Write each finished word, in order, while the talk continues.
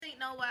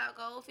no wild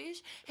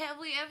goldfish. Have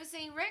we ever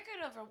seen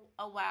record of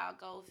a wild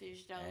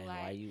goldfish though? Man, Like,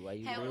 why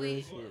you have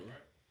we? bullshit?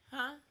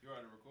 Huh? You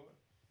already recording?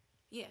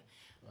 Yeah.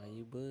 Why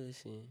you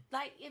bullshit?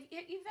 Like, if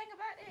you think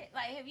about it,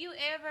 like, have you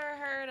ever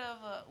heard of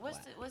a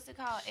what's it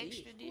called? Shit,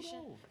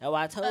 Extradition. That's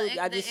why I told you.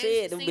 I just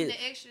said them seen bitches.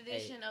 the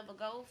extradition of a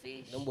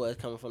goldfish. Them boys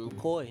coming from them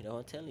koi. No,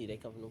 I'm telling you, they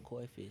come from them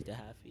koi fish. They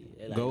high fish.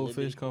 They like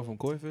Goldfish come from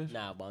koi fish?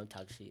 Nah, but I'm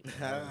talking shit.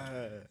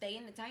 They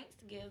in the tanks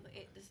together.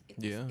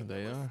 Yeah,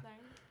 they are.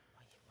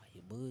 Why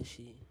you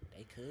bullshit?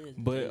 They cousins.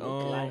 But,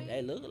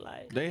 they look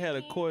alike. They had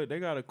a koi. They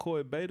got a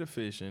koi beta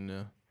fish in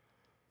there.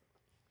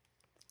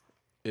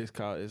 It's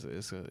called.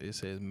 It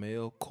says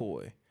male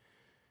koi,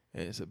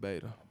 and it's a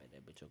beta. I bet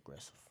that bitch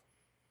aggressive.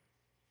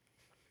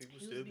 People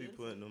still be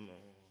putting them on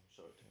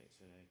Shark Tanks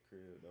in their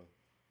crib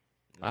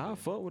though. I'd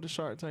fuck with a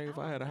Shark Tank if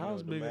I had a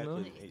house big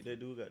enough. They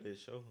do got that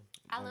show.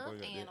 I love Got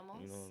that,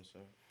 animals. you know what I'm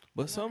saying?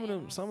 But some of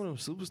them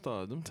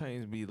superstars, them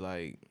tanks be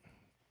like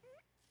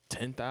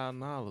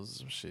 $10,000 or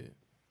some shit.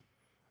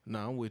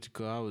 Nah, I'm with you,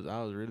 cause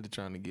I was really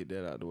trying to get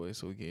that out the way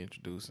so we can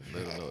introduce and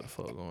let them know what the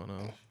fuck going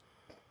on.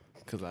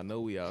 Cause I know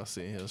we all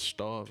sitting here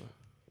starving.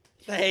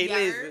 Hey,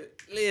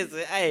 listen.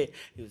 Hey,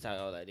 he was talking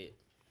all like that.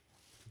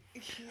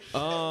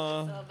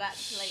 About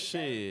to play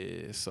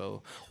Shit.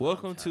 So,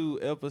 welcome to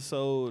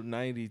episode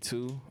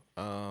 92,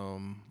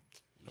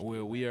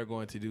 where we are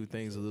going to do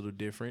things a little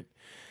different.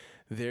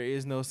 There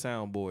is no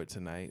soundboard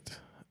tonight,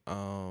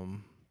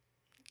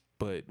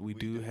 but we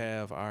do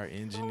have our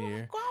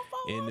engineer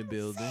in the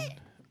building.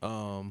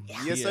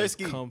 Yes, he has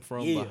sirski. come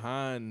from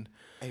behind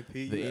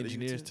the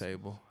engineer's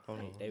table. Hold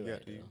on, They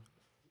right there.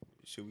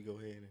 Should we go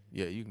ahead and?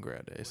 Yeah, you can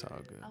grab that. It's all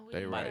good. Oh, we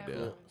They can right grab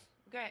there. it.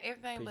 Grab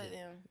everything but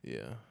them.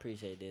 Yeah.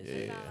 Appreciate this.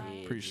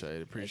 Yeah,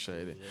 appreciate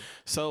it. Yeah.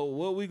 So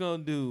what we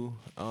gonna do?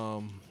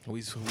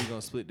 We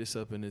gonna split this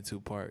up into two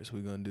parts.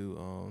 We're gonna do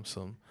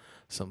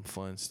some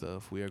fun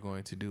stuff. We are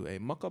going to do a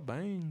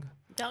mukbang.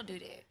 Don't do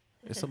that.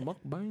 It's a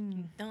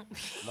mukbang. Don't.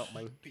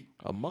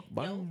 A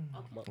mukbang.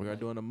 No. We are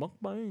doing a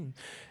mukbang.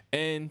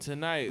 And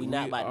tonight We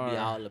not about to be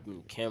all up in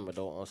the camera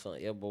though on some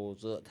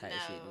elbows up type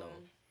shit. No.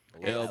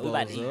 We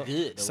about elbows to eat up,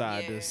 good though.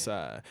 side Yeah. to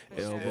side.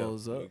 For sure.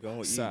 Elbows We up, gonna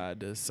eat. side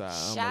to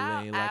side. Shout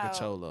I'ma lean like a out.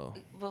 cholo.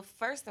 Well,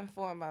 first and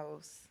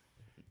foremost,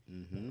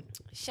 Mm-hmm.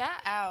 shout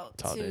out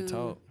Talk to that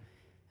talk.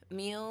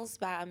 Meals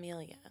by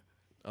Amelia.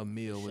 A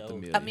meal with So-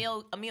 Amelia.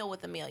 A meal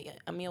with Amelia.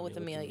 A meal with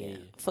with Amelia.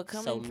 Amelia. For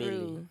coming So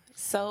through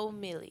so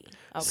Millie.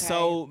 Okay.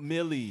 So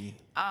Millie.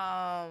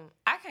 I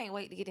can't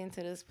wait to get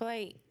into this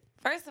plate.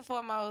 First and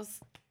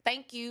foremost,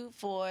 thank you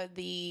for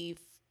the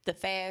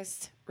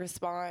fast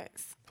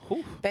response.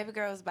 Whew. Baby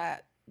girl's about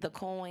the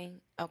coin.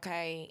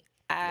 Okay.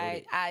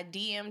 I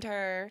DM'd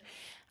her.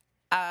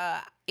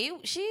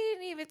 She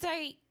didn't even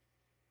take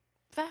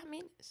 5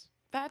 minutes.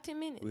 5-10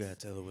 minutes. We gotta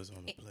tell her what's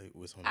on the plate.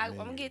 What's on the I'm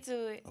menu. gonna get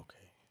to it. Okay.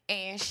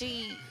 And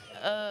she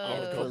Pull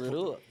it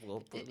up.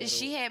 We'll pull it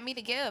she up. had me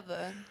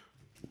together.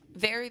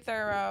 Very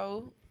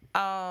thorough.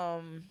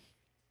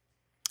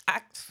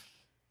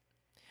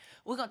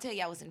 We're gonna tell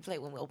y'all what's in the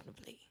plate when we open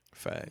the plate.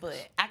 Facts. But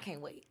I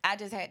can't wait. I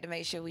just had to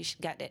make sure we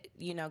got that,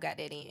 got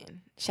that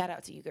in. Shout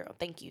out to you, girl.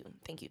 Thank you.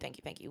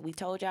 We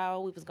told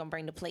y'all we was gonna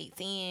bring the plates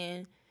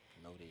in,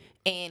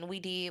 and we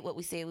did what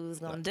we said we was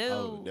gonna do.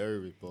 Oh,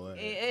 derby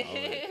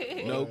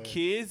boy. No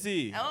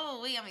kizzy.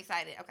 Oh, I'm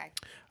excited. Okay.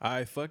 All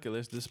right, fuck it.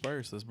 Let's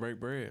disperse. Let's break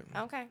bread.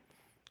 Okay.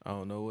 I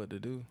don't know what to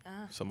do.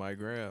 Somebody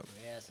grab.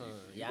 Yeah, son.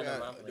 You Y'all know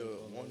got my flavor.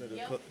 one of the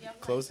Your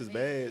closest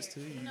plate bags to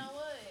right you. there. You know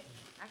what?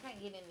 I can't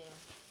get in there.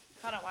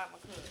 Hold on, wipe my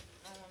cup.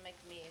 I don't wanna make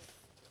a mess.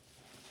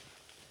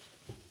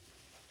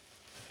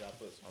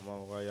 I'm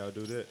on. Why y'all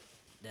do that?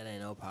 That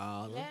ain't no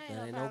problem.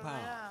 That ain't no problem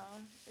at all.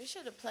 We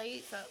should have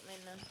played something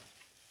in the.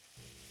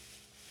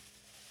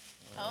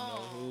 I don't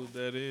know who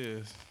that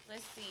is.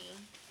 Let's see.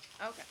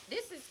 Okay,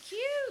 this is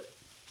cute.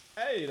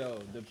 Hey, though.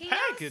 The Can y'all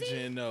see?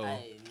 packaging, though.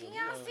 Hey, Can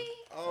y'all see?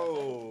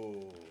 Oh.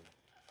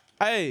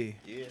 Hey.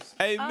 Yes.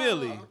 Hey, Oh,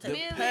 Millie. The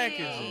Millie.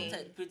 packaging.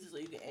 Take the picture so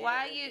you can add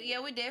Why it. you?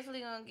 Yeah, we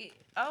definitely gonna get.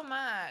 Oh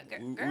my, girl.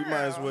 We might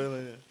as well.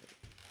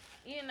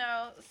 You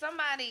know,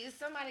 somebody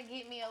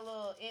get me a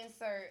little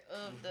insert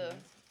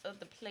of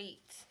the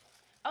plate.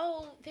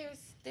 Oh,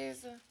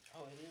 there's a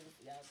Oh, it is.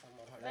 Y'all talking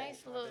about her.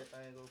 nice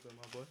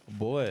little.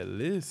 Boy,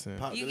 listen.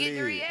 Pop You the get the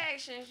lid.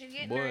 reactions. You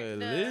get Boy, the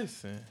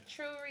listen.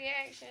 true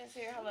reactions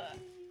here. Hold up,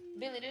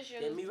 Billy. This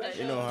your. Yeah, me right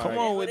You know how Come I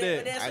on with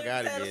With that. I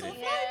gotta get it.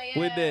 Yeah,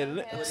 With that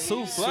yeah.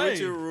 souffle.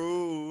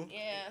 Switcheroo. Yeah,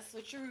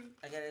 switcheroo.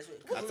 I got that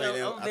shit. I think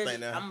that- I think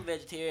that- I'm a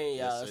vegetarian, Yes,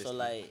 y'all. sir, So Steve.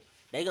 like,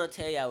 they gonna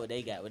tell y'all what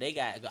they got. What they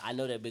got, I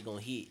know that big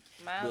gonna hit.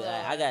 My But lord.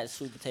 like, I got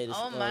sweet potato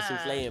Oh my.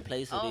 souffle in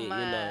place of Oh it. my.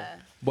 You know.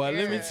 Boy,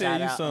 let me Girl. tell you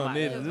Shout out.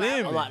 something. It's I'm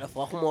lemon. I'm about to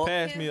fuck them up.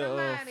 Pass me a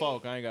Somebody.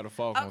 fork. I ain't got a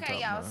fork on top. Okay,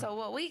 y'all. man. So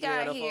what we You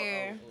got want a fork?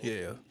 here?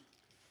 Yeah.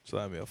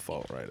 Slide me a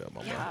fork right there,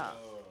 my man. Yeah,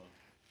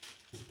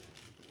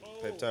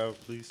 Peptide,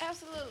 please.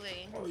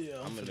 absolutely. Oh, yeah.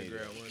 I'm gonna need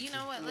it. You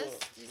know what? Let's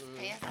just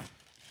pass.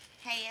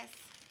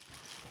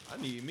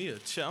 I need me a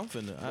chip. I'm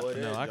finna. Boy,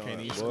 No, that I can't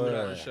dog- even boy. scoot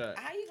out a shot.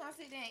 How you gonna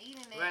sit there and eat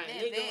in that, Right, that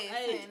nigga, vest,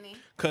 hey. honey?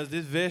 Cause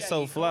this vest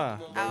so fly.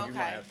 Oh,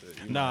 okay.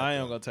 Nah, I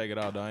ain't gonna take it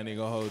out though. I ain't even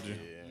gonna hold you.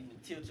 Yeah.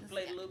 Tilt your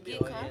plate a little bit.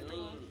 Get Oh, yeah, comfortable.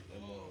 lean.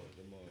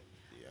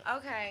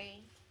 Okay.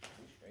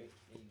 Straight.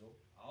 There you go.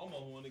 I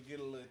almost want to get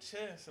a little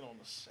chair sit on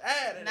the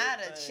side of Not that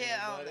a thing, chair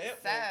boy. on the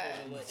That side.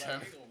 motherfucker look like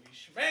he gonna be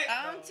smacked.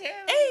 I'm dog.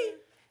 telling you.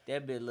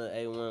 That be a little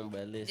A1,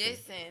 but listen.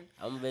 Listen.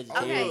 I'm a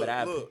vegetarian, Okay. but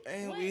I. Look,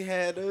 and What? we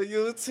had a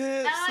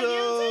utensil.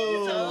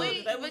 So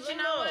They but was you in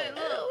know there.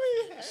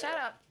 what? Look. Shut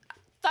up.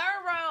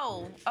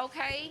 Thorough.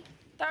 Okay?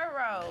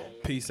 Thorough.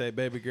 P say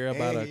baby girl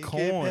about Hey, a you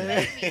corn.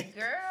 get Baby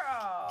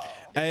girl.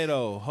 Hey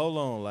though, hold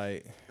on,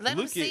 like Let 'em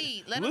look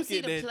see. At, Let 'em look see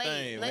at the that plate.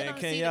 thing, Let man. 'em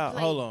Can see the y'all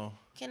plate. hold on?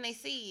 Can they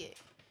see it?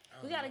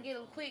 We gotta get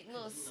a quick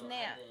little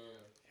snap.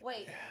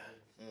 Wait.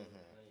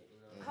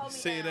 Hold me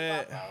See down,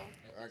 that? Papa.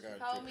 I got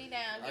Hold me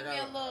down. Give me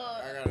a little.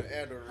 I gotta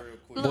add her real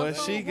quick. Little But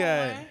food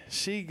porn.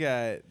 she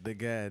got the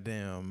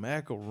goddamn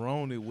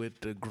macaroni with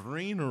the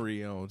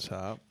greenery on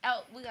top.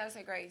 Oh, we gotta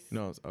say grace.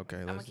 No, it's okay.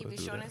 I'm gonna Let's keep it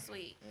do short that. and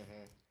sweet.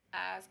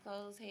 Eyes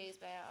closed, heads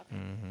bowed. Okay.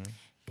 Mm-hmm.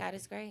 God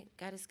is great.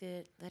 God is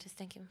good. Let us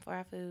thank Him for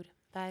our food.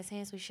 By His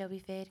hands we shall be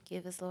fed.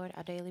 Give us, Lord,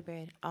 our daily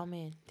bread.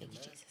 Amen. Thank you,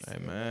 Jesus.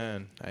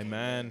 Amen.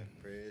 Amen.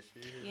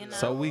 You know?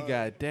 So we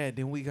got that.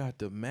 Then we got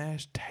the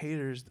mashed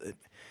taters.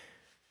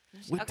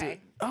 With Okay.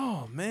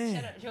 oh man.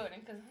 Shut up, Jordan,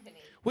 because I'm gonna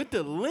eat. With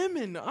the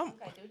lemon. Okay,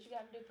 do what you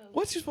gotta do, Pooh.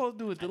 What you supposed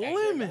to do with the I got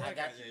lemon? I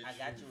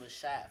got you a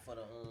shot for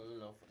the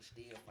for the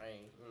steel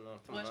frame.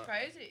 What's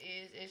crazy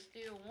is it's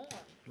still warm.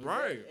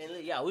 Right. And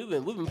look, yeah, we've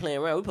been playing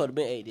around. We probably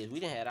been ate this.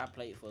 We didn't have our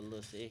plate for a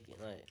little second.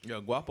 Like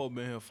Yo, Guapo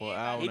been here for an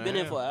hour. he and been a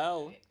in half. for an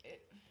hour.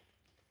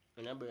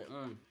 And I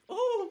been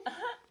ooh.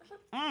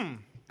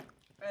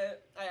 Hey,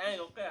 I ain't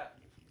gonna cap.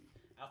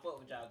 I fuck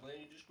with y'all. Go ahead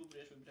and just scoop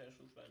that sweet potato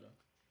soup right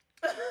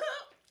now.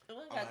 You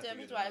ain't gotta tell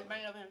me twice.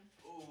 Bring it up here.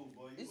 Oh,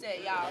 boy, You said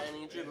I y'all. ain't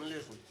even tripping.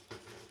 Listen,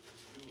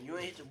 you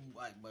ain't hit your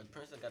like, but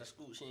Princess got a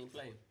scoop. She ain't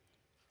play.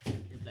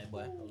 You play,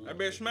 boy. That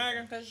bitch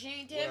smacking. Because she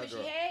ain't tell me she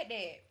had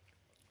that.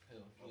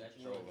 That's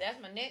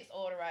That's my next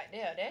order right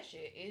there. That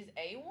shit is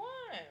A1.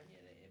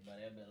 but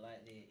that been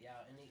like that,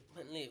 y'all.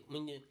 And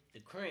when the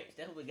crunch,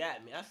 that's what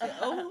got me. I said,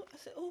 oh,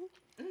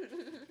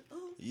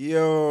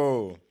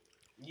 Yo.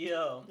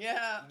 yo,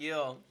 Yeah.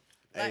 yo.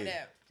 Like Hey,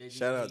 that.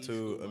 shout out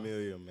to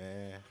Amelia,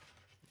 man.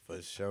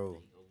 For sure. Go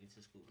get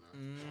your scoop now.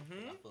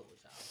 Mm-hmm. I fuck with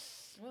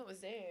y'all. What was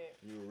that?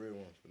 You a real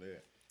one for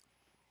that.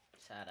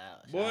 Shout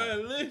out.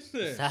 Boy,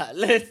 listen.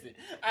 Listen.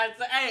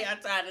 I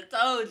tried to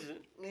told you.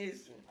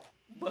 Listen.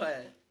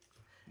 But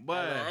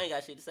I ain't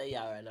got shit to say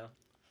y'all right now.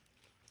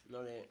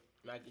 Know that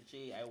mac and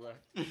cheese, I won.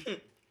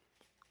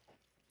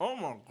 Oh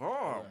my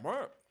god,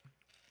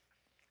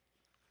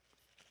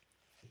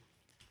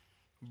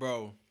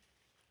 bro.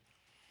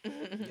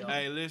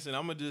 Hey, listen,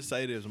 I'm gonna just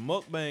say this: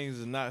 mukbangs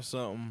is not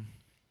something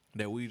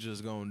that we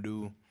just gonna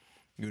do,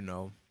 you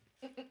know.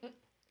 It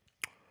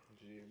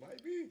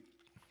might be.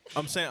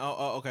 I'm saying,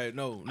 okay,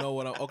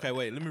 okay,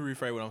 wait, let me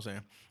rephrase what I'm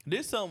saying.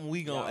 This something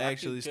we gonna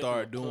actually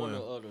start doing.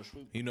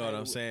 You know what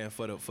I'm saying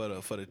for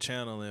the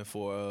channel and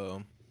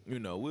for you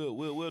know,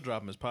 we'll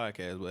drop his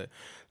podcast. But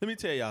let me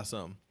tell y'all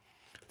something.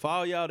 For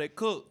all y'all that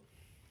cook,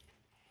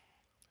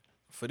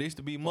 for this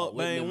to be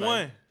mukbang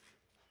one.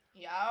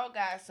 Y'all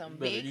got some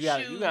big you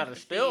shoes gotta to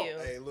still. fill.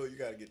 Hey, look, you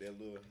gotta get that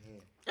little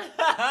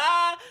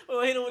hand.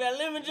 We'll hit him with that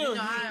lemon juice. You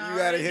know, I You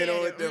gotta already hit did him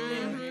it. with that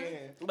little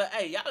hand. But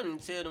hey, y'all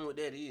didn't tell them what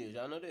that is.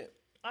 Y'all know that?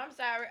 I'm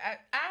sorry. I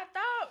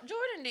thought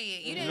Jordan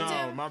did. You didn't No,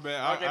 tell me. my bad.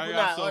 Are I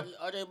got some.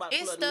 they about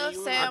It's to plug stuffed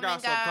the salmon, I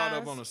got some caught up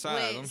guys, on the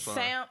side. I'm with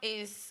sorry.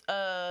 It's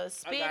I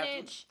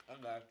spinach.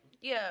 got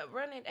you. Yeah,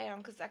 run it down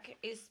because I can.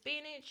 It's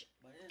spinach.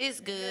 It's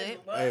good.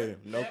 Hey,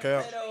 no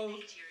cap.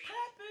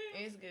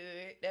 It's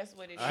good. That's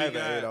what it is. I haven't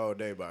got- ate all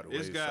day, by the way.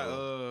 It's got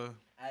so.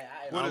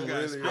 what I'm is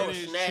that? really- I was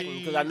Spinach, snacking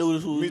because I cheese, knew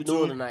this was Me we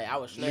doing too. tonight. I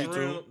was Me snacking. too.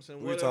 shrimps, and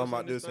We what talking else about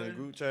in this this in the thing?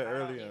 group chat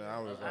earlier, and I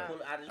was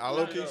like, I I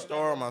low key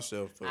starved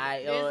myself for it.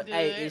 It's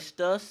hey, good. it's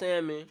stuffed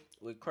salmon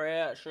with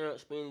crab, shrimp,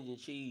 spinach, and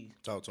cheese.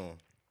 Talk to him.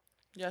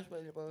 That's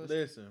what it was.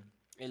 Listen,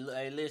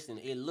 Hey, listen,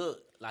 it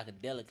looked like a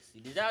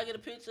delicacy. Did y'all get a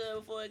picture of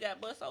it before it got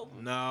bust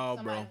open? no,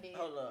 bro. Somebody did.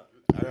 Hold up.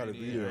 I got a I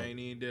video. ain't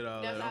even did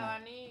all That's that. all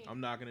I need.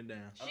 I'm knocking it down.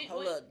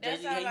 Hold up.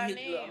 That's Jay-Z, all I hit-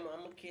 need. look,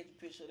 I'm gonna catch a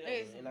picture of that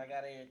Listen. one, and I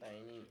got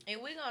everything in.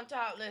 If we gonna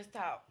talk, let's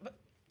talk. But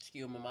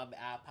Excuse me, my bad.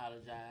 I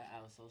apologize.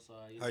 I was so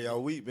sorry. How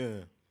y'all week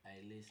been? Hey,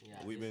 listen,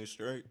 y'all. We been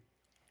straight.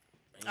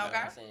 You know what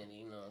Okay. I'm saying?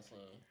 You know what I'm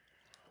saying?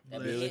 That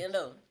be Billy. hitting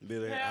though.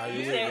 Billy, Hell how you yeah. He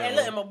week said, been? hey, look,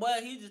 man? and my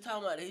boy, he just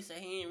talking about it. He said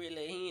he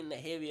ain't the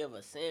heavy of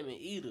a salmon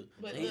either.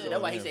 But So he look. said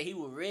that's why he Yeah. said he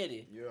was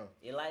ready. Yeah.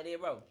 You like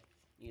that, bro?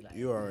 You like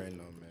You already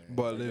know, man.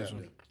 But I got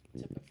listen.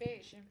 that. to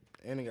perfection.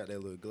 And it got that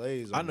little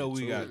glaze on I know it, we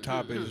too. got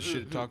topics and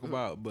shit to talk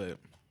about, but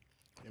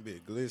It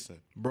be glisten.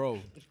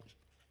 bro,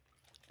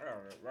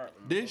 right.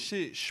 this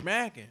shit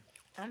smacking.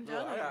 I'm Bro,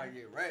 I telling gotta you.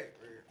 get right.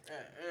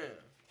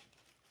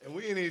 And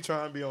we ain't even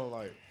trying to be on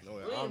like, no,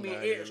 We I'm ain't be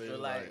not extra, really,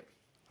 like.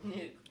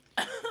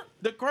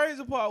 The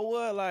crazy part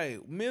was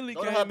like Millie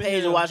Go to came her in page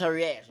here. and watch her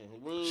reaction.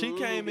 She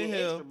came in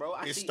here. Extra, bro.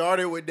 I It see-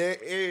 started with that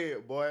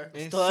egg, boy.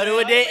 and started said-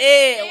 with that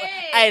egg.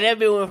 Hey, that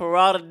bitch went from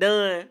raw to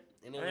done.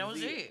 And That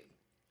was it.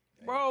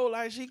 Bro,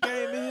 like she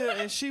came in here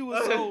and she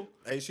was so.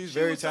 Hey, she's she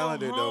very was so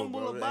talented though, humble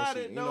bro. about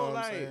That it, you though, know what I'm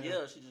like- saying?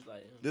 Yeah, she just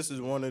like. This is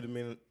one of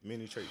the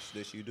many traits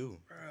that you do.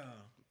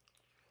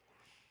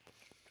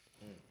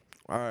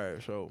 All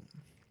right, so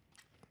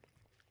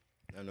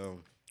I know.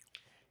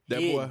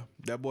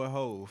 that boy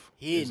Hove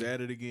is Hidden.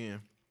 at it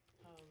again.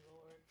 Oh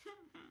Lord.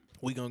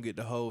 We gonna get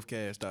the Hove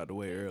cast out the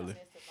way early.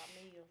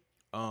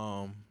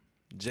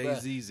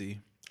 Jay-Z.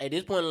 At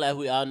this point in life,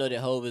 we all know that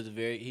Hov is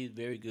he's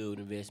very good with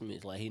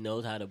investments. Like he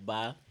knows how to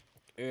buy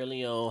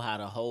early on, how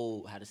to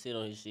hold, how to sit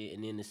on his shit,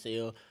 and then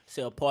to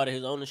sell part of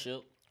his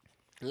ownership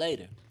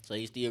later. So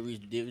he still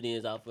reaps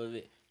dividends off of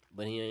it,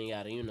 but he ain't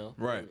gotta,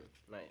 Right.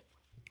 Like,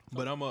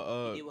 But I'm he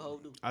did what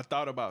Hov do. I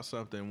thought about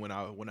something when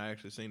I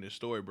actually seen this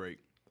story break.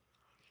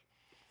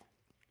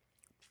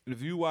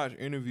 If you watch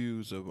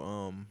interviews of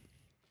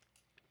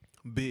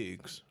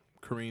Biggs,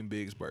 Kareem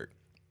Biggsburg,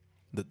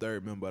 the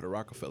third member of the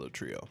Rockefeller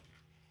trio,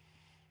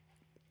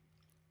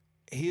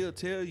 he'll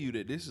tell you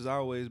that this has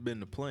always been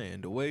the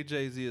plan. The way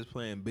Jay-Z is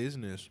playing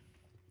business,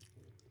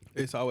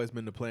 it's always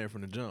been the plan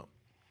from the jump.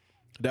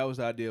 That was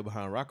the idea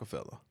behind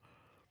Rockefeller.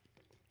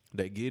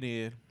 They get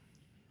in,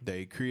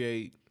 they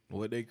create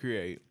what they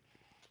create,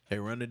 they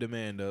run the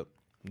demand up,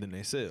 then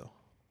they sell.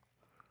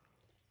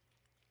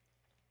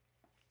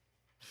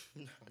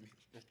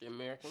 It's the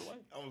American way.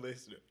 I'm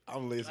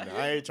listening.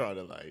 I ain't trying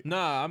to like.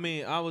 Nah, I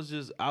mean, I was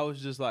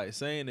just like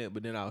saying it,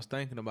 but then I was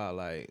thinking about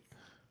like,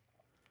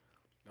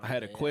 I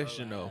had a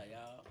question though.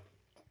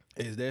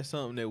 Is that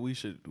something that we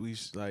should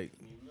like?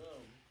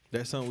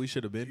 That's something we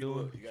should have been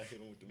doing. You got hit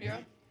him with the Yeah.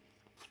 mic.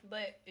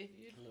 But if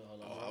you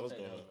Oh, I was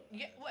going.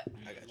 yeah, what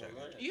I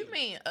got you. you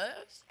mean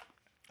us?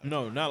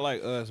 No, not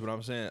like us, but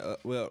I'm saying,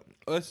 well,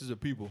 us as a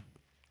people.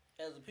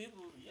 As a people,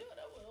 yeah,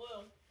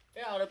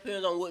 it all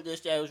depends on what the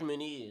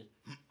establishment is.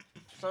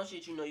 Some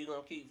shit you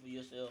gonna keep for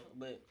yourself,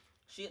 but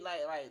shit like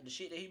the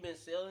shit that he been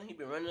selling, he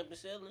been running up and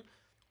selling.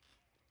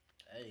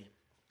 Hey,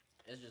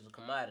 it's just a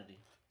commodity.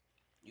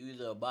 You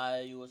either a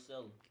buyer or you a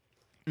seller.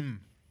 Yeah,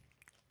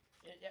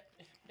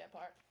 that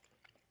part.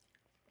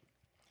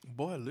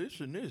 Boy,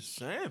 listen, this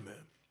salmon.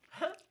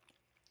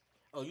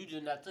 Oh, you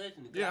just not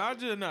touching it. Yeah, I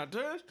just not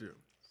touched it.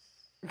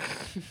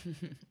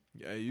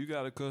 Yeah, you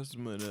got a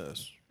customer in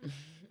us.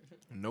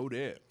 Know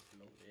that.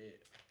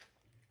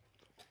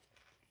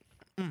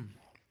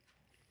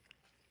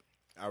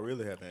 I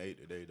really haven't ate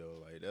today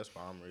though. Like that's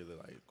why I'm really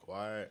like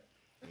quiet.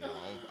 You know,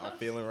 I'm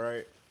feeling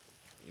right.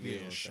 You know Yeah,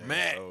 what I'm saying?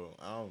 smack. So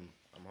I'm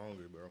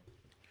hungry, bro.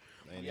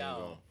 I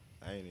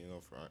ain't even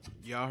gonna front.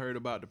 Y'all heard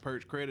about the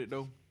perch credit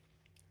though?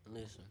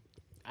 Listen,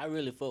 I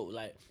really fuck with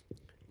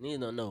niggas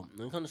don't know.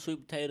 When it comes to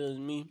sweet potatoes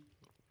and me,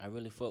 I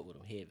really fuck with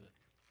them heavy.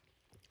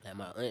 Like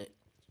my aunt,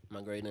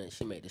 my great aunt,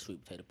 she made the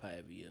sweet potato pie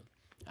every year.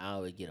 I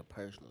always get a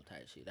personal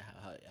type shit.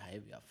 How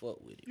heavy I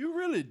fuck with it. You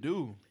really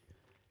do.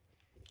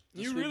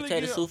 The You sweet really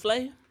potato get,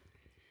 souffle.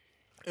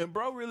 and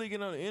bro really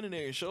get on the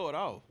internet and show it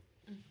off.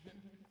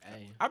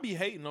 Hey, I be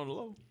hating on the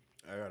low.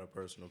 I got a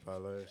personal pie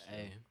last.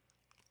 hey,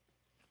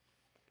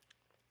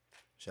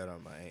 Shout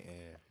out my aunt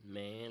Ann.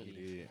 man. He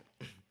listen. did.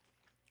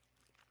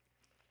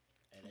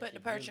 Hey, that But shit the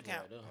purse beautiful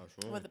account. right there. I'm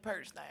sure. With the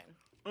purse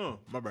thing.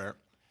 My bad.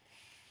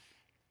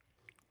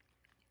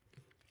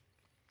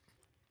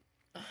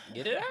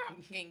 Get it out.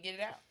 You can get it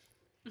out.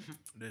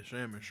 That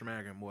salmon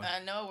smacking, boy.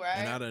 I know, right?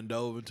 And I done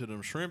dove into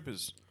them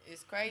shrimpies.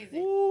 It's crazy.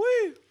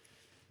 Woo-wee.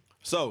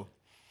 So,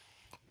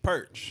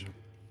 Perch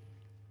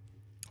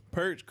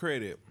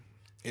Credit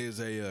is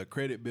a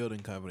credit building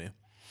company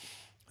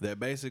that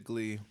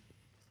basically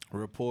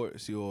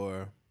reports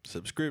your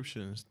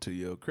subscriptions to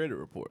your credit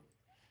report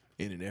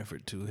in an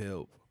effort to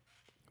help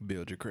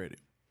build your credit.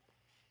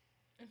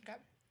 Okay.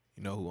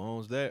 You know who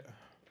owns that?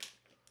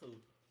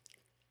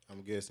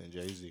 I'm guessing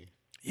Jay-Z.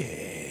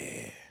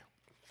 Yeah.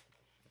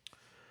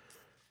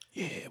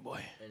 Yeah,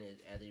 boy. And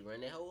after you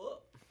run that hoe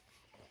up,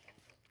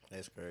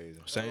 That's crazy.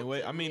 Same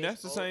way. I mean,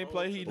 that's the same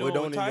play he Boy, doing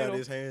don't with even got Tidal.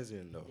 his hands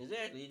in though.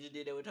 exactly. He just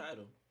did that with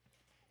Tidal.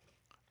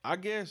 I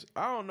guess,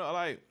 I don't know,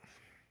 like,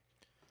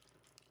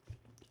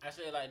 I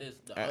say it like this: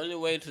 the only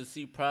way to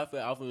see profit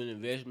off of an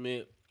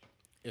investment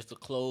is to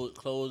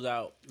close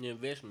out the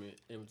investment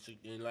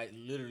and like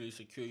literally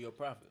secure your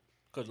profit.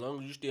 Cause as long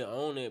as you still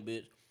own that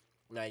bitch,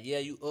 like yeah,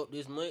 you up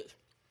this much,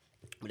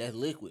 but that's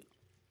liquid.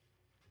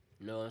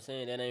 You know what I'm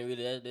saying? That ain't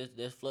really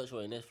that's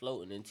fluctuating, that's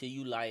floating until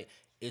you like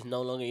it's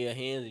no longer in your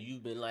hands and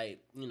you've been like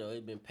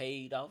it's been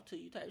paid off to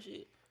you type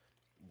shit.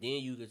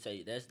 Then you could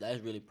say that's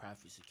really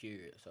profit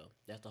secured. So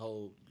that's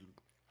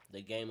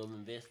the game of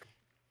investing.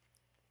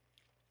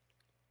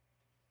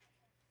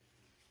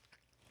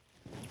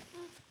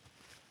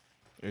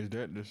 is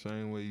that the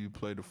same way you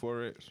play the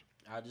Forex?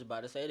 I was just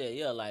about to say that,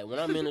 yeah. Like when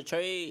I'm in a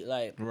trade,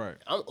 like Right.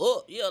 I'm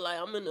up, yeah. Like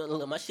I'm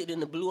in my shit in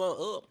the blue,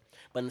 I'm up.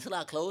 But until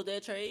I close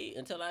that trade,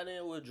 until I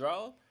didn't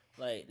withdraw,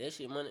 like that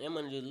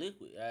money just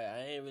liquid. I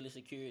ain't really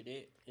secured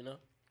that,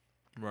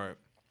 Right.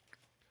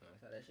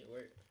 That's how that shit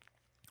work.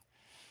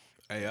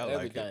 Hey, I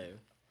like it.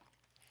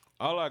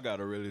 All I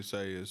gotta really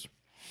say is,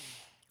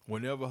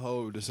 whenever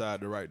Hov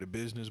decide to write the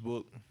business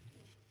book,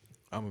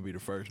 I'm gonna be the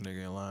first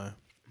nigga in line.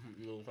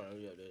 You know, trying to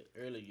get that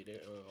early, get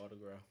that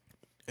autograph.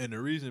 And the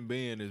reason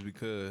being is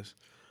because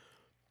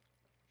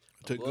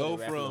to Boy, go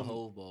they rapping the from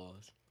whole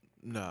bars.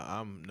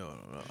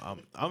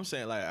 I'm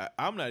saying like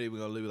I'm not even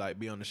gonna like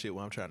be on the shit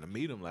when I'm trying to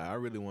meet him. Like I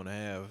really want to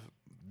have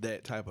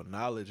that type of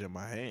knowledge in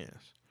my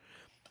hands,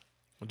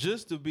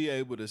 just to be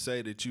able to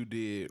say that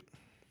you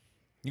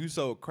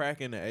sold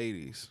crack in the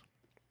 '80s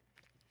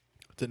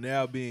to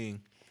now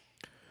being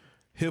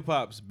hip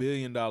hop's $1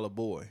 billion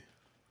boy.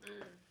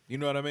 You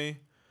know what I mean?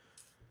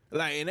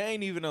 Like, and it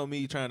ain't even on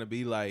me trying to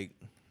be like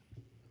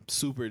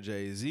super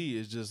Jay-Z.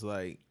 It's just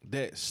like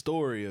that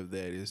story of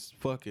that is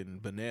fucking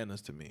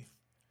bananas to me.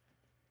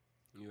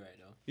 You right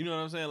though. You know what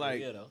I'm saying? Like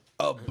Yeah, though.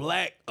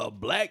 a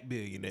black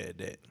billionaire at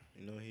that.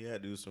 You know, he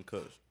had to do some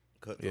cut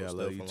Yeah, I stuff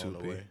love you along too, the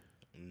P. way.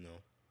 You know.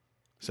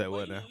 Say Boy,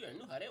 what now? You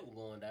knew how that was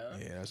going down.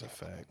 Yeah, that's a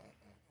fact.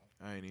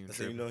 I ain't even I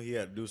said, you tripping. know, he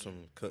had to do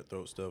some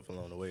cutthroat stuff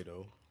along the way,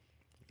 though.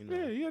 You know,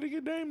 Yeah, you had to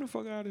get Dame the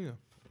fuck out of here.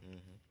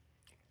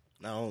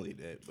 not only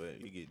that,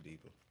 but you get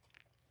deeper.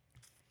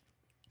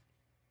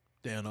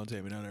 Damn, don't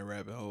take me down that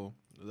rabbit hole.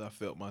 'Cause I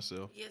felt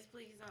myself. Yes,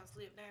 please don't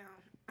slip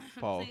down.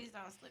 Paul. Please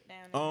don't slip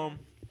down.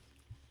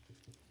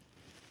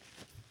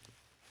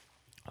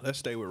 Let's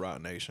stay with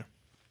Rock Nation.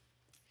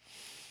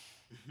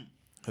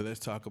 And let's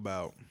talk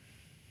about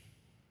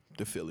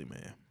the Philly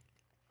man.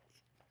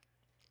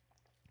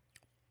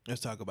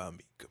 Let's talk about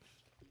Meek.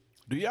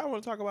 Do y'all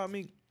want to talk about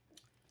Meek?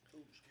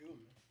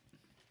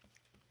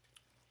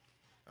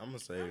 I'm gonna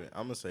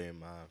say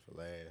mine for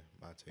last.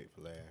 My take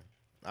for last.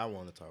 I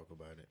want to talk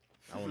about it.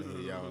 I want to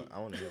hear y'all. I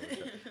want to hear what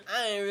y'all.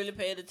 I ain't really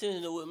paid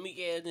attention to what Meek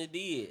ass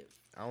did.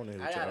 I want to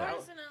hear I what got- y'all.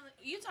 Personally,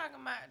 you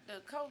talking about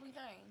the Kobe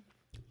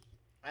thing?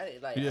 I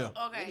didn't like. Yeah.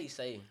 What Okay. did he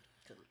say?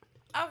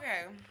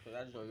 Okay. Cause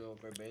I just don't know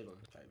verbatim.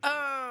 Type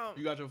shit.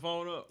 You got your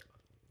phone up?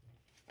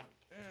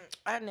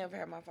 I never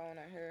had my phone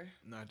out here.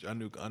 Not. I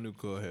knew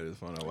Cole had his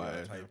phone up. Why? I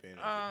asked him. Type in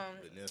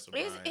Vanessa He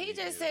Bryant,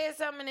 just yeah. said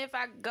something. If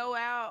I go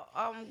out,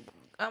 I'm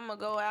gonna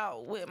go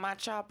out with my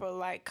chopper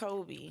like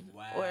Kobe,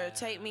 or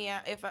take me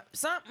out if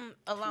something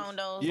along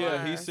those Yeah,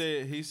 lines.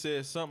 he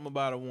said something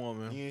about a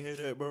woman, You ain't hear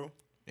that, bro?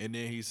 and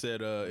then he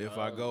said, if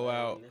I go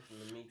out,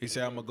 he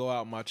said I'm gonna go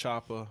out my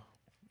chopper.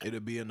 It'll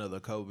be another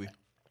Kobe.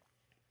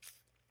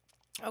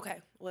 Okay,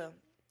 well,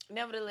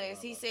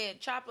 nevertheless, he said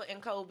chopper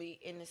and Kobe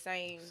in the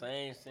same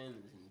Same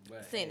sentence.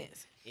 But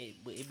sentence.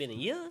 It been a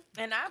year.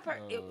 And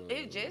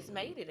it just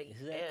made it a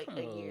year. on, That's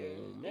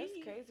the man.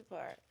 crazy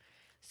part.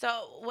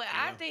 So what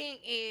I think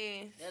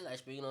is That's like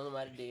speaking on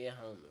somebody dead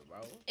homie,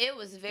 bro. it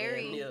was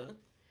very Yeah.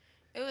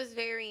 it was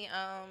very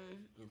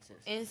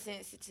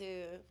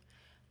insensitive.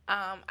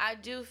 I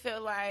do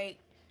feel like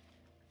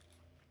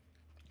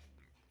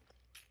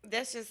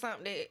that's just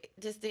something that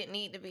just didn't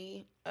need to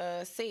be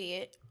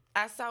said.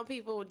 I saw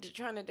people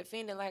trying to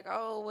defend it like,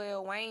 oh,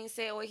 well, Wayne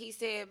said what he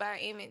said about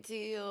Emmett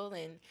Till,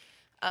 and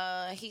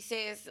he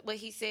says what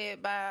he said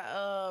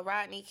about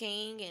Rodney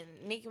King, and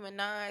Nicki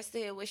Minaj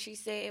said what she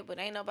said, but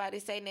ain't nobody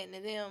say nothing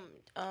to them.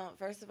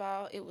 First of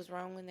all, it was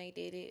wrong when they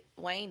did it.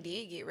 Wayne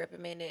did get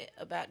reprimanded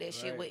about that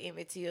shit with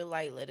Emmett Till.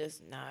 Like, let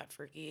us not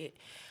forget.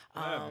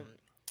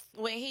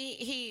 When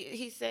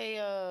he say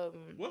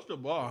What's the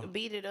bar?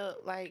 beat it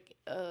up like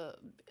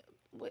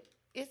what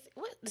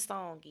the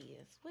song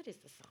is? What is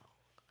the song?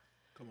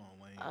 Come on,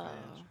 Wayne.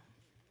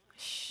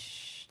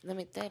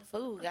 That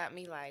food got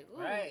me like, ooh.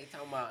 Right,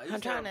 talking about. I'm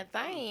trying to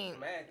think.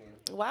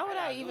 Smacking. Why would I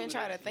gotta even Google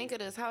try that to think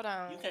shit. of this? Hold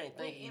on. You can't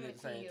think With of it at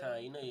the same Emmett time. Till.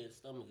 You know your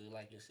stomach is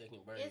like your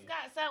second brain. It's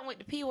got something with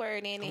the P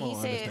word in it. Come He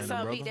on, said understand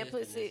something, it, beat that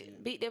brother. pussy,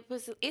 beat that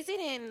pussy. Is it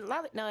in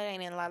Lollipop? No, it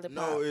ain't in Lollipop.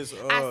 No, it's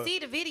I see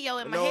the video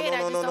in my head. I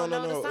just don't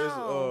know the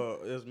song.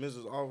 It's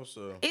Mrs.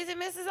 Officer. Is it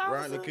Mrs. Rodney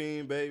Officer?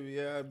 King, baby,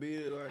 yeah, I beat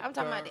it like. I'm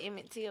talking about God. the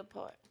Emmett Till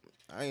part.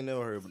 I ain't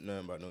never heard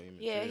nothing about no Emmett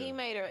Yeah, Till. he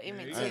made an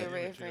Emmett he Till made an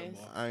Emmett Till, reference.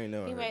 boy. I ain't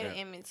never He heard made that. an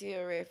Emmett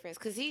Till reference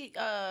because he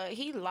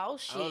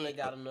lost I only shit.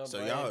 got enough. So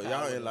brain y'all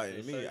power to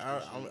enlighten me. search this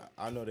shit.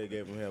 I know they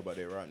gave him hell about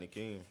that Rodney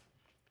King.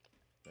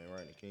 That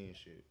Rodney King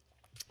shit.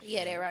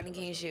 Yeah, that Rodney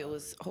King shit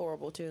was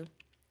horrible too.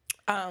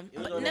 It was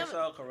But on that never.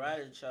 song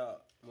Karate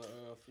Chop with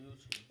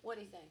Future. What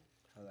he say?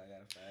 Cause I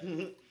gotta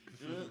find it.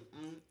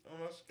 On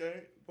my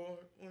skateboard.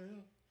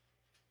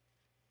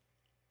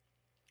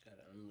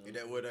 Is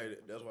that what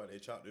that's why they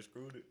chopped and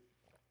screwed it?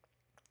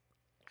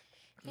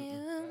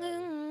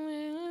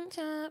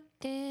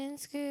 Chopped and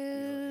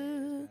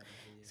screwed.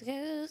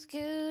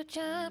 Screw,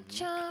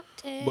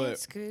 chopped and But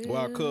screwed.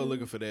 while Cub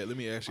looking for that, let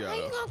me ask y'all How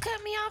you though. gonna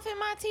cut me off in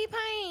my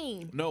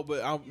T-Pain? No,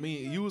 but I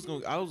mean, I was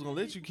gonna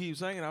let you keep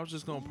singing. I was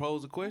just gonna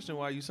pose a question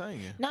while you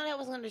singing. No, that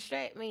was gonna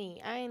distract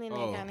me. I ain't in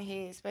Oh. that kind of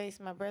headspace,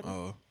 my brother.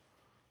 Oh,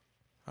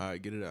 all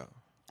right, get it out.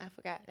 I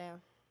forgot now.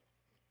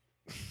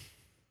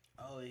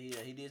 Oh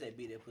yeah, he did say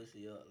beat that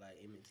pussy up like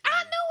Emmett Till.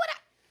 I know what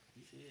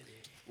He said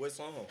that. What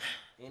song?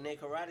 In that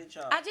Karate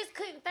Chop. I just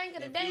couldn't think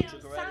of the That damn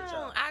Future Karate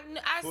song. Chop.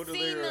 I Put the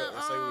seen lyric the up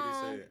and say what he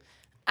said.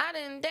 I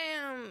done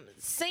damn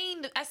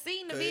seen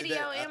the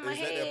video in my Is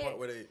that that head. part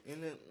where they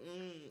in it?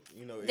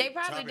 You know, They it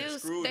probably chopped and do.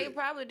 screwed They it.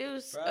 probably do.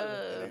 Probably.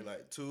 And they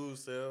like two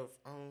self.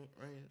 Probably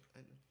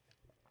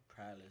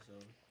so.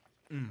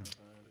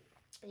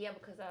 Yeah,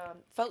 because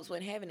folks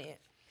wasn't having it.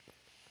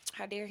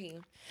 How dare he?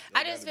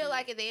 I just feel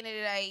like at the end of the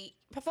day,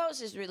 folks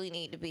just really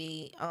need to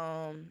be,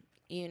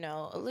 you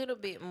know, a little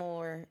bit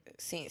more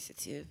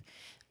sensitive.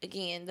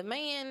 Again, the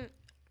man,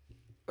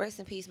 rest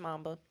in peace,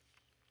 Mamba.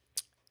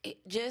 It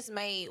just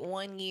made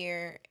 1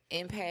 year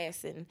in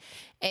passing,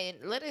 and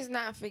let us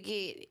not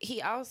forget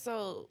he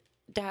also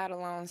died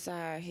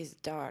alongside his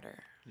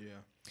daughter. Yeah.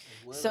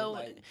 Well, So,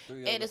 like 3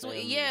 and other it's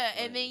families, yeah,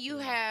 like, and then you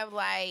have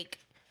like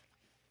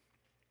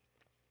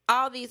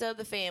all these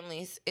other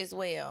families as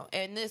well,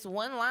 and this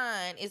one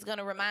line is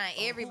gonna remind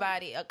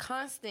everybody a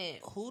constant.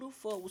 Who the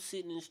fuck was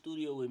sitting in the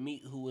studio with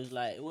Meek? Who was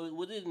like,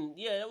 was it?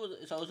 Yeah, that was.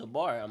 So it was a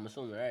bar. I'm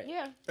assuming, right?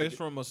 Yeah, It's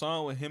from a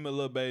song with him and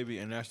Lil Baby,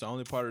 and that's the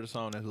only part of the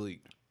song that's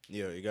leaked.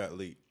 Yeah, it got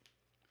leaked.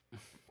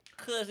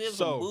 Cause it was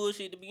So- some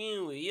bullshit to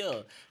begin with.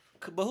 Yeah.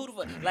 But who the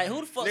fuck? Like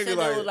who the fuck Nigga, said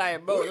that was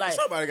like, bro? Like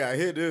somebody got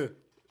hit, dude.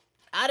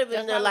 I'd have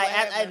been That's there probably like what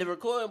at happened. the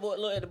recording board.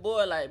 Look at the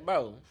board, like,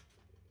 bro,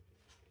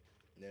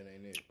 That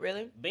ain't it.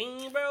 really,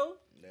 Bean, bro.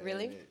 That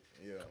Really? ain't it.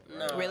 Yeah.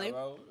 Nah, Really?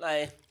 bro.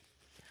 Like,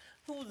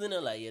 who was in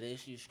there? Like, yeah, that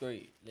shit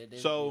straight.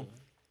 So-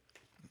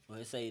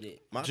 well, say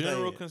that. My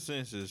General thing,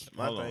 consensus.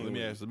 my Hold on, thing let me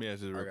was- ask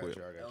this I real got quick.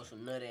 you. I That got was you.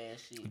 some nut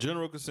ass shit.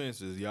 General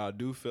consensus, y'all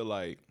do feel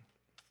like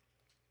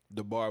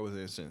the bar was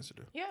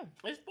insensitive. yeah.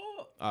 It's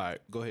ball. All right,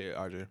 go ahead,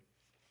 RJ.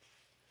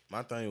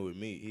 My thing with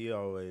me,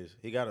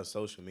 he got a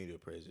social media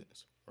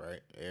presence, right?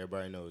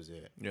 Everybody knows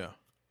that. Yeah.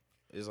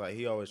 It's like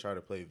he always try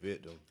to play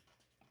victim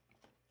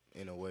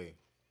in a way.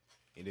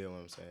 You know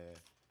what I'm saying?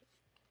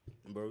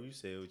 Bro, you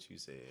said what you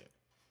said.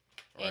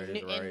 Right And,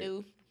 is right. and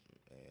new.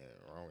 And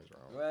wrong is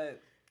wrong. Right.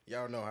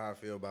 Y'all know how I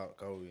feel about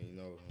Kobe. You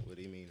know what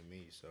he mean to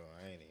me. So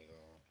I ain't even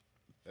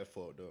gonna. That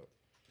fucked up.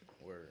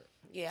 Word.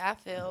 Yeah, I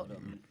felt.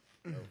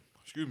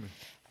 Excuse me.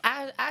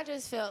 I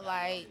just felt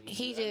like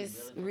he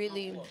just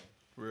really.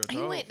 Real He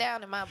talk. went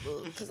down in my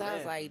book because I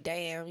was like,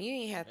 damn, you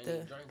ain't have Ain't to.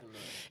 even drinking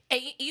nothing.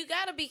 And you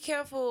got to be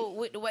careful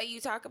with the way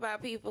you talk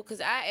about people because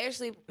I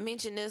actually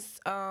mentioned this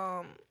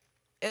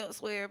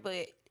elsewhere,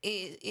 but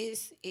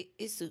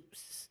it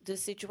suits the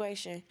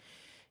situation.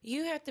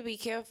 You have to be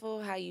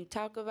careful how you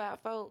talk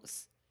about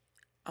folks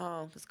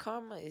because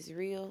karma is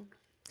real.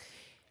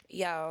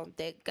 Y'all,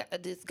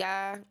 this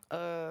guy,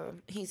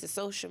 he's a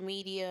social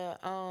media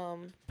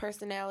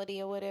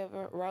personality or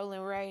whatever,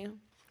 Roland Ray.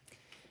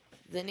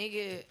 The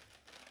nigga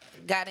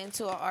got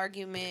into an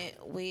argument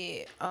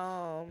with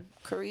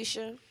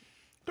Carisha,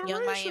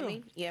 Young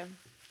Miami, yeah,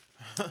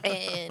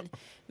 and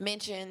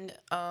mentioned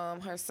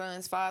her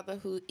son's father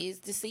who is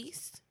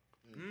deceased.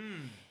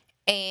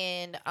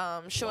 And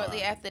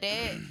shortly after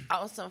that,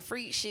 on some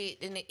freak shit,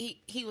 and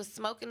he was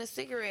smoking a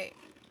cigarette.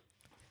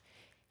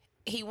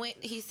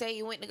 He said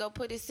he went to go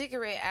put his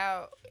cigarette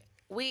out.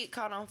 Weed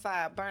caught on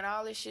fire, burn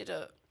all this shit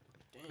up.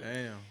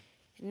 Damn.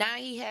 Now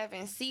he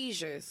having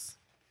seizures,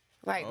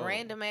 like Oh.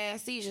 random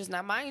ass seizures.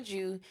 Now, mind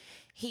you,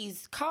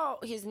 his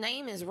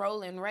name is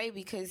Roland Ray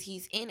because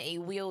he's in a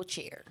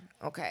wheelchair.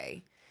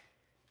 Okay.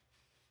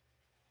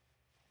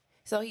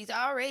 So he's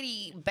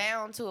already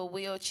bound to a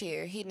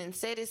wheelchair. He done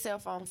set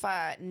himself on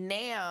fire.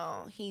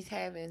 Now he's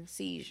having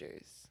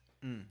seizures.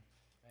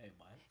 Hey,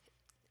 boy.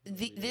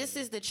 This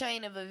is the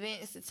chain of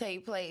events to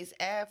take place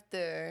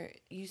after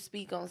you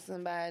speak on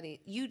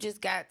somebody. You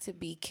just got to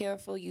be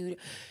careful. You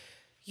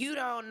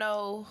don't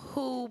know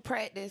who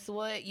practice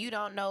what. You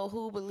don't know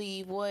who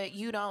believe what.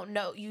 You don't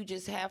know. You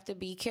just have to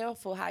be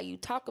careful how you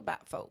talk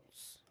about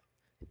folks,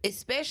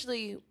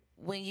 especially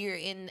when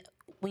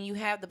you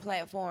have the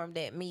platform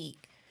that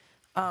Meek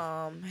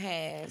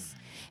has,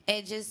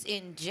 and just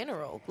in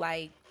general.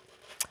 Like,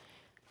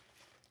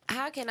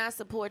 how can I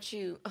support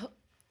you?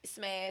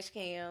 Smash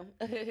Cam.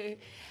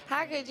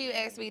 How could you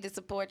ask me to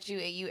support you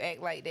and you act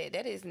like that?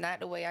 That is not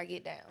the way I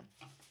get down.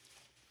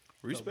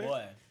 Respect. So,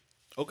 boy.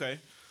 Okay.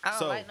 I don't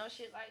So like no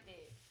shit like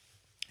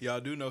that. y'all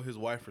do know his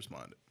wife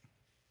responded.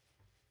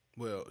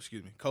 Well,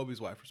 excuse me,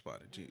 Kobe's wife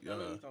responded. I know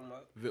what you're talking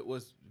about.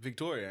 Was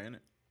Victoria, ain't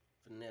it?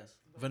 Finesse.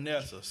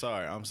 Vanessa.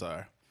 Sorry, I'm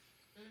sorry.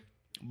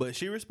 But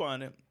she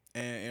responded,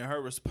 and in her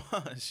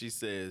response, she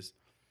says,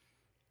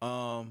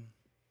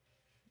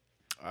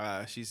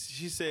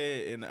 she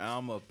said, and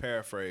I'm gonna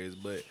paraphrase,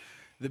 but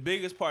the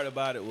biggest part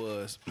about it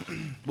was,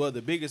 well,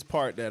 the biggest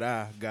part that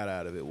I got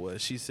out of it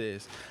was, she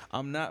says,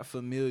 "I'm not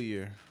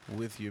familiar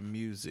with your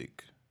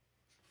music,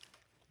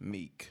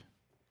 Meek."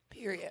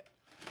 Period.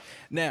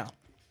 Now,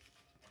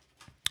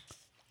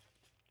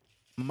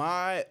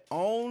 my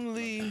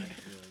only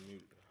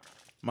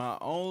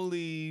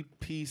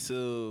piece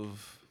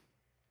of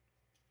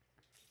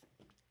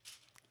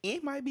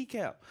it might be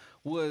cap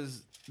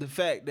was the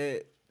fact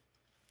that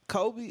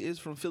Kobe is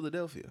from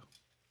Philadelphia.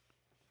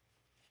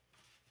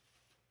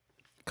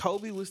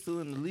 Kobe was still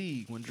in the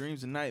league when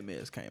Dreams and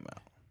Nightmares came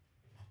out.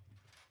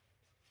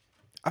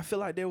 I feel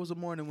like there was a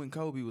morning when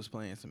Kobe was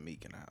playing some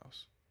Meek in the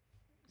house.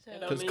 So,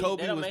 That don't 'Cause mean-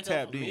 Kobe that don't was make her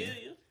tapped in.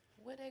 familiar.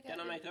 what they That got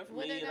don't make her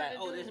what they familiar. got Like, to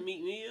oh, do? that's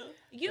Meek Mill.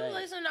 You Like,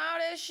 listen to all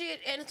that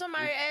shit and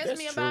somebody asked That's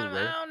me true, about him.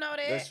 bro. I don't know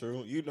that. That's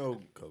true. You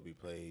know Kobe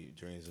played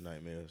Dreams and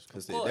Nightmares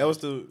because Of course. that was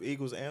the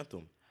Eagles'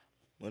 anthem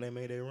when they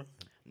made their run.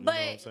 You know what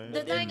I'm But saying?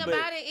 the thing But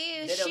about it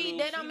is,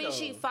 that don't mean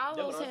she That's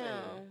follows what I'm him.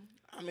 saying.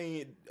 I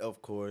mean,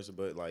 of course,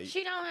 but like,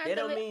 She don't have That to.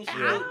 don't mean she I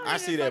knew. don't I even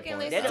see that fucking point.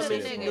 listen That to don't the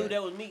mean she nigga. knew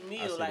that was Meek I Mill,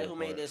 see like that who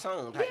made part. that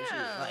song type shit.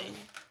 Yeah. Like,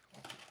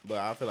 but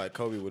I feel like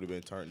Kobe would have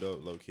been turned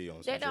up low key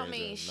on some That don't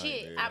Dreams mean at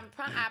shit. Night,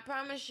 I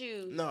promise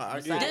you. No, I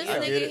This get it. I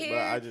nigga get it, here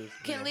but I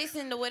just can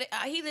listen to what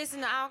he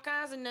listen to all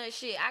kinds of nut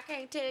shit. I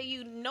can't tell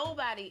you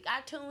nobody.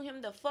 I tune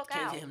him the fuck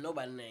can't out. tell him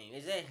nobody's name.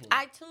 Exactly.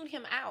 I tuned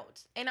him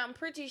out, and I'm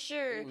pretty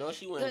sure No,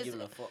 she wasn't 'cause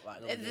giving a fuck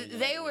like no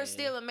they were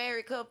still a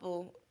married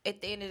couple at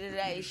the end of the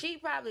day. She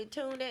probably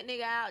tuned that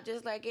nigga out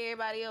just like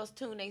everybody else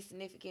tuned their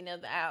significant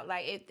other out.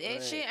 Like if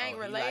that shit ain't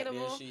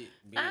relatable,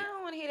 I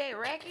don't want to hear that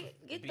racket.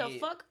 Get the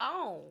fuck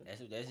on.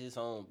 That's his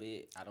own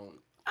bit. I don't.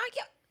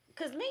 Yeah,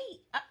 cause me,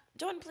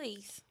 Jordan,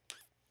 please.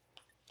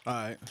 All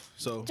right,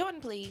 so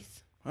Jordan,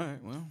 please. all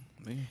right, well,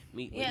 me.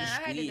 Yeah,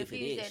 I had to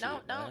defuse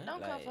that.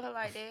 Don't come for her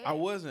like that. I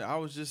wasn't. I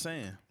was just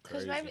saying.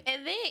 Cause maybe,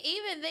 and then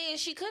even then,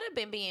 she could have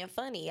been being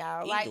funny,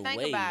 y'all. Like, Either think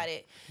way. about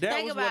it. That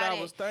Think was about what it.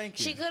 I was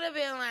thinking. She could have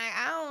been like,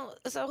 I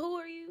don't. So who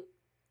are you?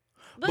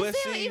 But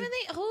still, see, even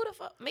then, who the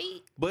fuck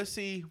me? But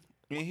see,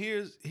 and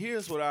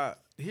here's what I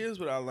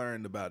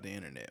learned about the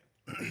internet.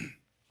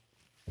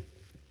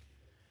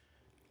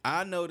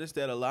 I noticed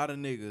that a lot of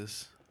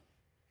niggas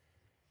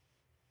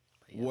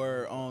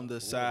were on the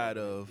side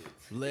of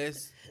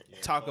let's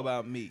talk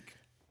about Meek.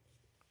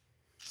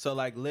 So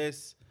like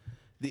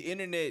the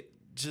internet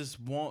just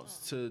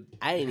wants to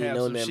I ain't even have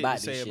know some nothing shit about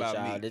to this say shit, about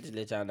y'all. Meek. They just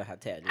let y'all know how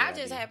talented I I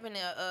just be. happened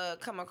to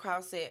come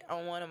across it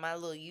on one of my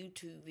little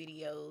YouTube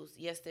videos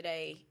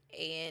yesterday,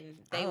 and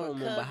I they don't were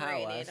remember how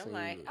covering I it. I'm seen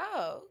like, it.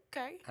 oh,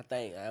 okay. I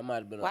think I might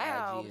have been on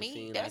Wow, IG and me,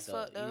 seen that's like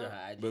fucked you know up.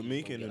 how IG But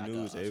Meek gonna in get the like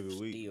news a every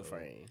week, steel though.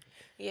 frame.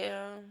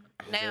 Yeah.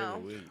 Now,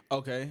 Every week.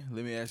 Okay,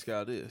 let me ask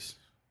y'all this.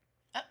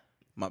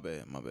 My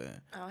bad.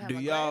 I don't have Do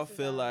my y'all glasses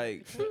feel on.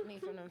 like Protect me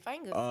from them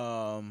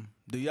fingers.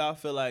 do y'all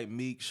feel like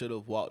Meek should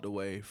have walked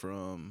away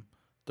from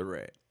the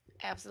rat?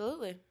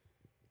 Absolutely.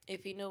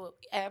 If he knew it,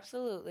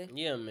 absolutely.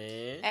 Yeah,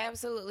 man.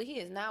 Absolutely. He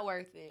is not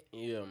worth it.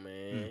 Yeah,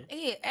 man.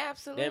 He is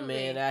absolutely. That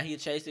man out here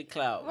chasing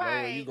clout, bro.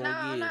 Right. You No, gonna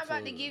I'm get not it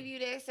about to him. give you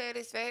that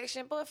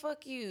satisfaction, but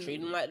fuck you.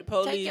 Treat him like the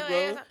police, your bro.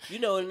 ass out. You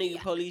know a nigga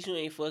police, you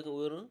ain't fucking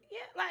with him. Yeah,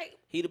 like,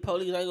 He the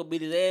police, ain't gonna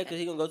beat his ass because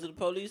he gonna go to the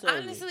police on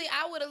you. honestly,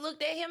 I would have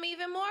looked at him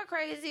even more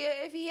crazier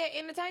if he had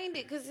entertained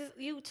it, because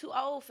you too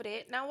old for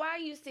that. Now, why are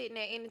you sitting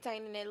there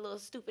entertaining that little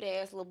stupid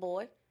ass little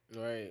boy?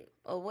 Right.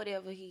 Or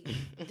whatever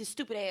the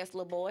stupid ass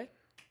little boy.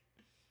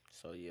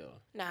 So, yeah.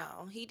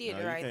 No, he did No,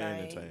 the you right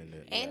can't thing. entertain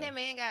that. And Yeah. that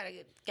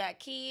man got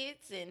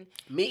kids and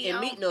Meek he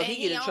know and he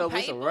get in on trouble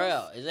with some papers.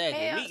 route.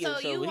 Exactly. Hell, Meek get in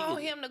so trouble. you he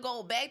want get- him to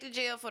go back to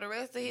jail for the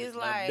rest of his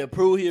like, life? to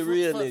prove he a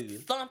real for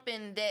nigga.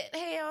 thumping that?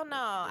 Hell no. Bro,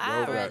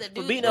 I'd got- rather For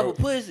do beating up a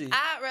pussy.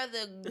 I'd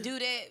rather do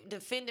that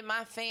defending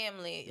my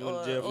family You in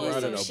or, jail for or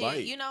riding some a shit.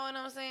 bike. You know what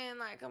I'm saying?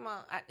 Like, come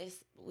on.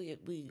 We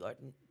are.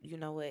 You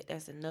know what?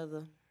 That's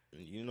another.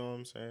 You know what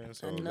I'm saying?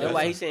 So That's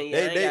why he saying, yeah,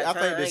 I ain't got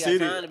time- I ain't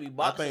got time to be I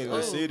boxing. think the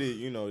Ooh. city,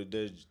 you know,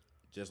 there's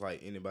just like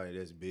anybody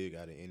that's big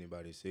out of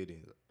anybody's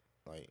city,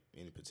 like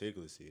any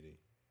particular city,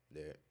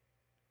 that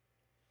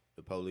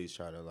the police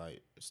try to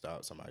like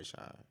stop somebody's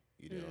shine.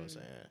 You know what I'm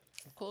saying?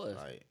 Of course.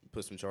 Like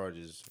put some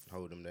charges,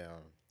 hold them down.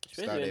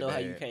 Especially stop when you that know how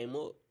you bad. came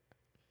up.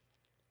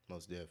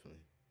 Most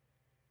definitely.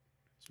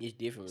 It's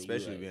different when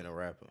Especially you being a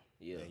rapper.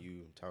 Yeah. And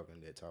you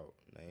talking that talk.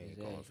 They ain't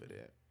going for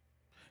that.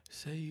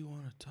 Say you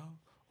wanna talk,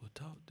 well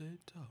talk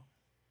that talk.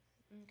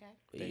 Okay.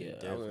 But They yeah, I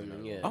definitely wouldn't,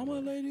 not yeah. All my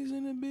ladies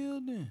in the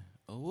building.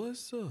 Oh,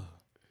 what's up?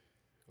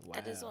 Wow.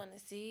 I just want to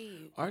see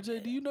you.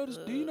 RJ, do you know this?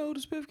 Do you know who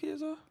the Spiff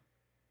Kids are?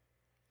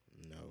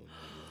 No,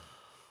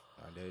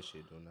 that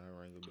shit do not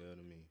ring a bell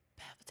to me.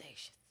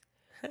 Palpitations.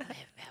 I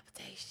have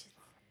palpitations.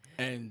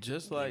 And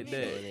just like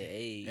Showing that, their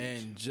age.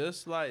 and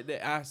just like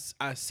that,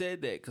 I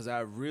said that because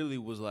I really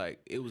was like,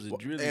 it was a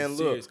really And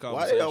serious look, why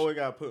conversation. they always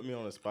gotta put me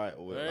on the spot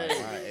with like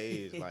Right. my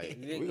age?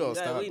 Like You we gonna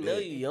stop We that. know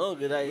you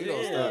younger. Like, We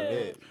gonna yeah. stop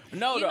that.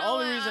 No, You the know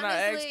only what? reason I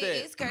asked Honestly,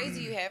 that. it's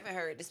crazy you haven't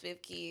heard the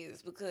Spiff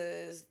Kids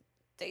because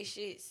they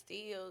shit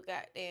still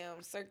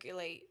goddamn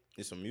circulate.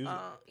 It's some music.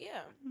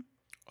 Yeah.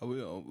 Oh,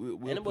 we'll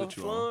And the boy put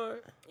you from on.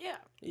 Florida. Yeah.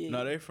 Yeah.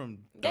 No, they from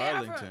They are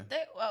Darlington. from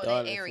that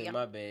Darlington, area.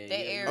 my bad. That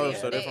Yeah, area. Oh,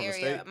 so they that from the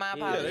area. state? My Yeah,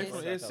 apologies. they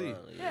from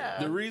SC. Yeah.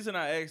 The reason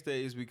I asked that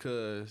is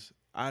because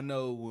I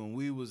know when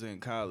we was in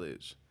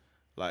college,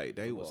 like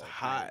they was Boy,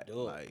 hot.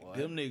 dope, Like boy.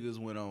 them niggas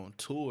went on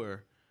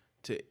tour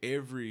to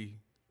every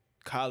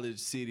college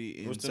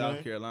city in What's the South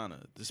name? Carolina.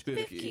 The Spiff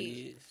Spiff Kids.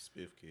 Kids.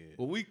 Spiff Kid.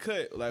 Well, we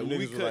cut like You when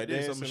we niggas was, cut like,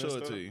 this. I'm dancing gonna and show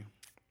it stuff? to you.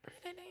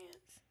 They dance.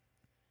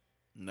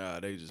 Nah,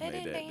 they just They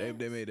made didn't that. They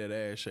dance. made that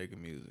ass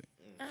shaking music.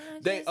 I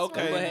They just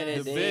okay. wanna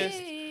The see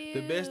best, you.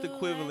 the best I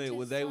equivalent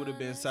would just they would have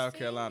been wanna South see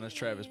Carolina's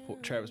Travis you.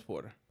 Travis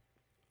Porter.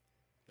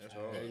 That's That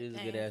hard. is a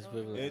good ass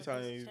equivalent.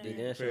 Anytime you They do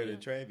dance compare to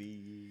with Travis.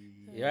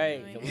 You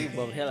right? We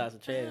bump the hell out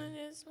of Travis.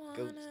 I just wanna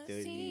Go see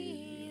steady.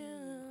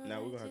 you.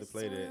 Now we're gonna have to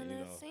play that, you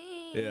know.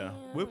 Yeah,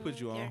 we'll put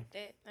you on.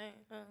 Hey,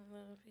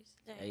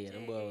 yeah,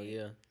 them boys,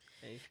 yeah.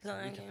 Hey, So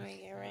I can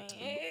make it rain.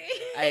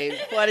 hey,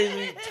 before these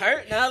we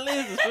turn, now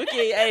listen,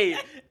 Spooky, hey,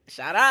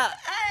 shout out.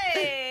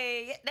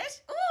 Hey,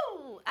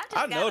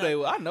 I know they a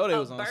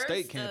was on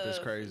state burst campus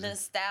of crazy.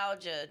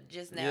 Nostalgia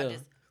just now. Yeah.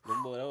 Just The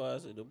boy, that's why I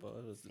said the boy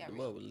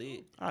was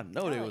lit. I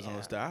know they Oh, was yeah.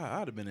 on state.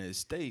 I'd have been at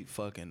state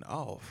fucking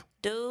off.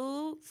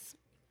 dudes.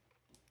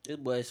 This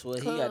boy swear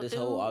he got Cool this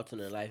whole dude.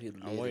 alternate life. He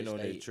I'm waiting on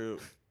that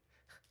trip.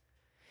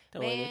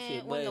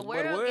 Man, when the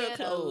world world get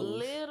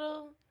closed.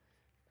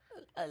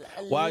 a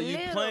While you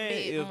little playing,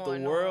 bit if more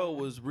the world normal.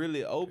 was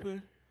really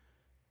open,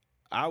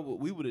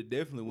 we would have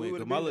definitely went.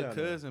 would've Cause my been little down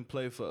there. cousin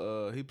played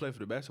for he played for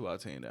the basketball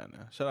team down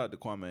there. Shout out to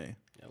Kwame.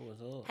 That was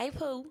up. Hey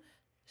Pooh.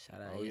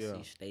 Shout out Oh, NC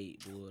yeah.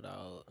 State,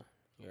 Bulldog.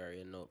 You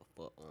already know what the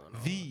fuck going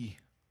on.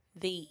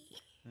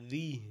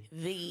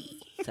 The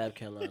South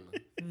Carolina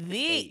the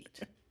State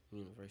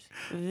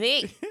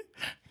University.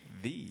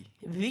 the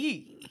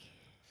The.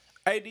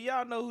 Hey, do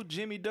y'all know who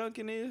Jimmy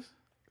Duncan is?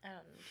 I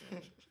don't know.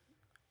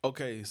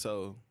 Okay,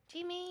 so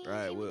Jimmy.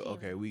 right, Jimmy, well, Jimmy.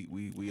 okay,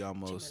 we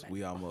almost Jimmy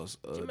done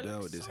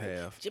like with this soul.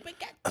 half.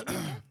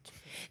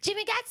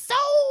 Jimmy got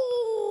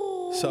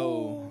soul.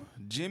 So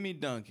Jimmy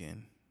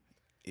Duncan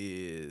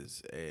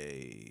is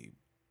a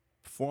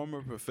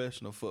former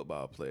professional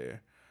football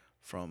player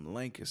from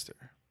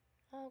Lancaster.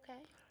 Okay.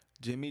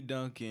 Jimmy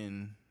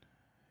Duncan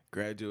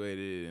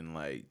graduated in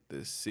like the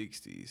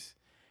 60s,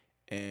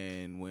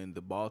 and when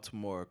the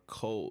Baltimore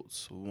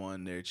Colts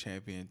won their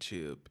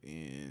championship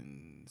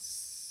in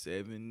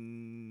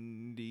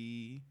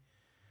 70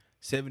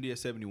 or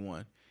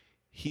 71,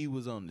 he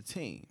was on the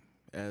team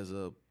as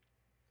a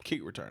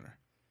kick returner.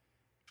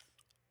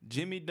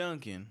 Jimmy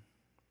Duncan,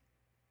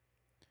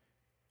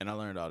 and I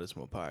learned all this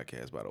from a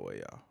podcast, by the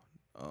way, y'all.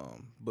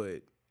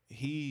 But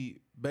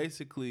he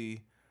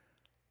basically,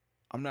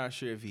 I'm not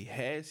sure if he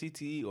had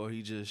CTE or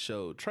he just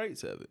showed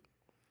traits of it.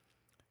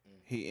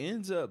 He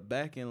ends up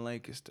back in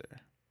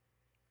Lancaster,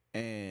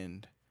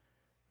 and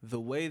the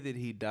way that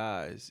he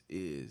dies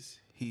is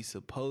he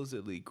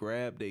supposedly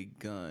grabbed a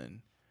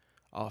gun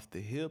off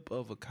the hip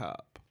of a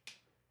cop,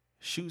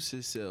 shoots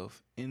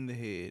himself in the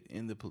head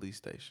in the police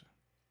station.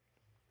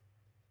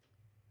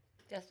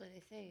 That's what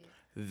they said.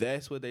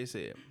 That's what they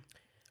said.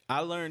 I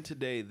learned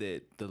today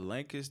that the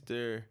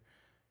Lancaster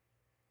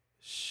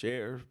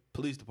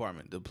Police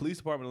Department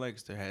of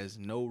Lancaster has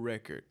no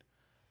record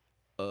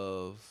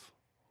of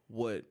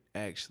what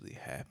actually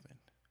happened.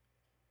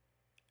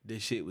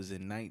 This shit was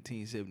in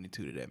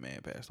 1972 that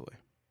man passed away.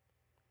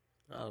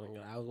 I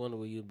was wondering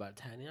what you was about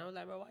to tell me. I was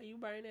like, bro, why you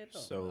bring that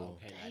up? So,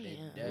 okay,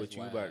 Damn. that's what you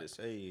why. about to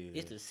say is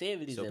It's the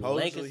 70s in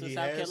supposedly Lancaster, he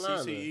South had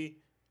Carolina. CTE.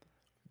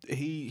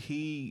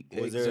 He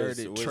Was there-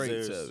 exerted was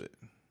traits there- of it.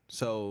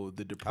 So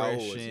the How old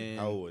was he? depression.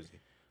 How old was he?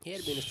 He had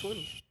to be in his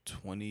 20s.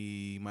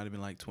 20, might have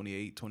been like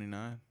 28,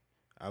 29.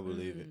 I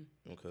believe it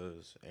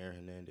because Aaron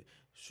Hernandez.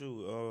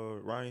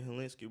 Shoot, Ryan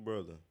Helinski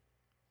brother.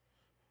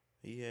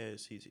 He had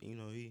CTE. You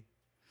know he.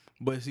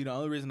 But see, the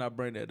only reason I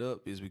bring that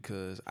up is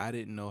because I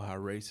didn't know how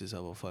racist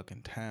of a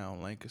fucking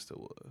town Lancaster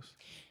was.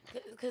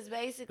 Because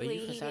basically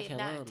you from he South did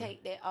Carolina. not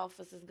take that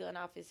officer's gun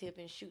off his hip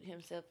and shoot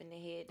himself in the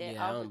head. That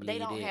Yeah, I don't they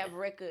believe don't that. have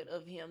record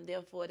of him.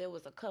 Therefore, there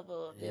was a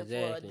cover up.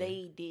 Therefore, Exactly.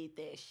 they did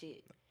that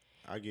shit.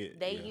 I get.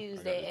 They yeah, use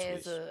I got that the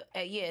as twist.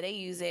 they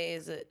use that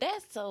as a.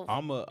 That's so.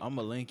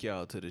 I'ma link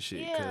y'all to the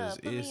shit Yeah, because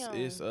put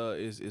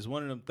me it's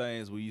one of them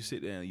things where you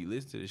sit there and you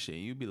listen to the shit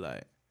and you be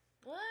like,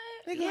 What?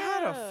 nigga,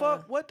 how the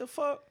fuck? What the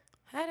fuck?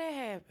 How that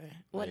happen?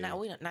 Well, Hey, not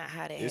we don't not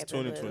how that It's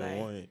happened. but,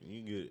 2021.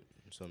 You get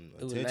some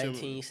It was attention.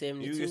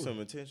 1972. You get some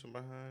attention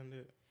behind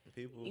it.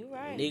 People You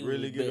right. Nigga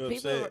really was get big.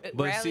 People upset.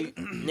 But rally. see,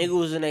 Nigga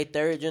was in a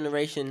third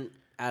generation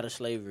out of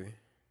slavery.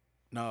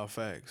 no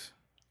facts.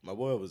 My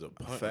boy was a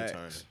punt Facts.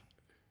 returner.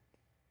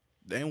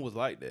 They was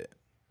like that.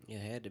 Yeah,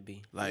 it had to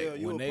be. Like Yeah,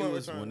 you when a they punt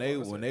was returner, when they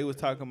what's when that? they was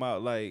talking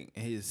about like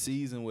his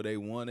season where they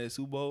won that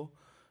Super Bowl,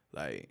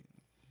 like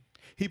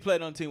he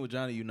played on the team with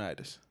Johnny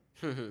Unitas.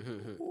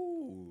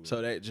 Ooh,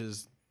 So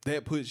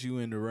that puts you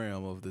in the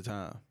realm of the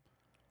time.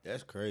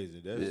 that's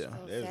crazy. That's Yeah.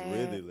 So that's sad.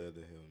 really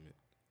leather helmet.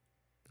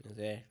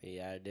 Exactly.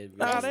 Yeah, that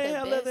Nah, That's they the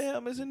had leather best.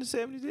 helmets in the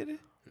 70s, did they?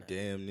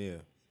 Damn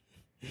near.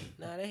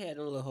 Nah, they had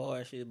them little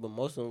hard shit, but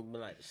most of them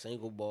been like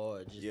single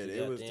bar. Just Yeah, the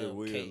they was the goddamn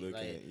weird cake, looking,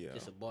 like, yeah.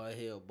 just a bar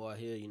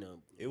here, you know.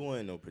 It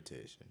wasn't no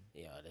protection.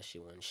 Yeah, that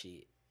shit wasn't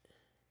shit.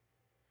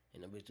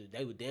 And them bitches,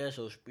 they were damn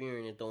so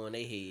spearing and throwing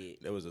their head.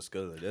 That was a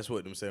sculler. That's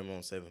what them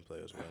 7-on-7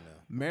 players were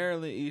now.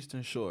 Maryland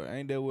Eastern Shore.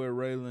 Ain't that where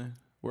Raylan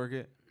work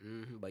at?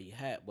 But you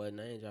hot, boy.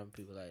 I ain't dropping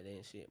people like that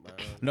and shit, bro.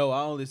 No,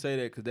 I only say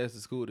that because that's the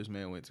school this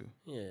man went to.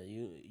 Yeah,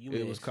 you.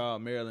 It was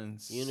called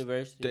Maryland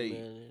University State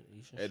man,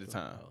 you should at the show-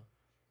 time. oh.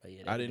 But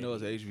yeah, I didn't know it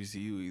that was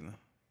HBCU either.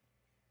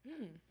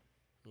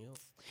 Yep.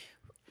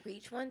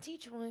 Reach one,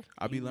 teach one.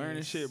 I be learning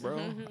Yes. shit, bro.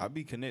 I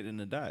be connecting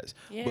the dots.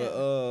 Yeah.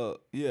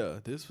 But yeah,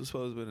 this was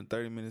supposed to be a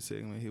 30-minute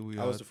segment. Here we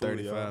How are, was the food,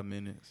 35 y'all?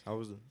 minutes. I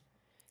was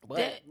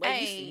But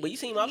you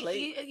see my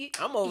plate.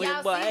 I'm over y'all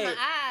here, but see hey, my eyes.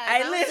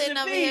 hey, I'm listen sitting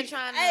to over me. here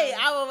trying to. Hey,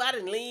 I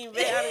didn't lean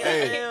back. I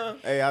Hey, damn.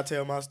 hey, I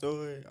tell my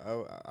story.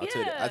 I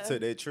Yeah. took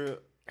that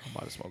trip. I'm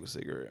about to smoke a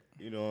cigarette.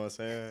 You know what I'm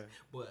saying?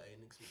 Boy,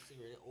 nigga, some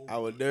cigarette over. I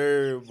was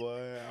nervous,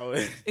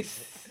 boy.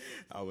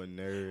 I was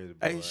nervous,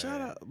 boy. Hey,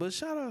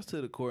 shout outs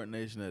to the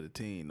coordination of the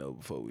team though.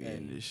 Before we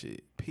end this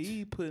shit,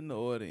 P putting the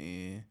order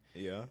in.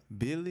 Yeah.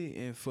 Billy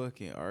and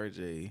fucking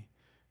RJ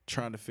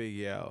trying to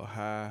figure out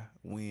how,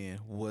 when,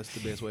 what's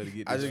the best way to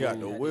get this I just got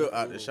food. the whip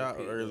out the shop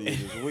earlier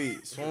this week.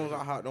 As soon as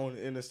I hopped on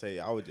the interstate,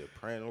 I was just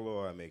praying the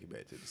Lord I make it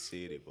back to the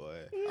city, boy.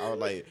 I was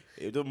like,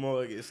 if the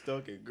mug get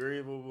stuck in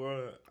Greenville,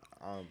 bro,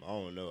 I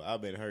don't know.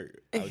 I've been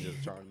hurt. I was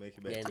just trying to make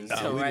it back Yeah, to the nigga,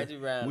 city. come right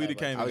around. we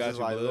came I and was got just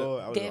you, like, bud.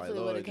 Lord, I was Definitely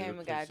like, would've Lord, came just and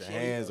put got your you.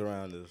 hands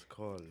around this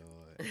car, Lord.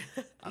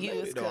 I You made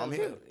was it, though. I'm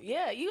here. covered.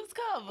 Yeah, you was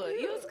covered.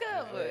 You was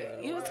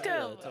covered. You was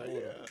covered.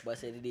 But I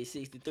said he did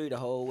 63 the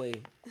whole way.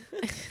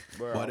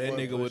 Bro, Boy, that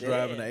nigga was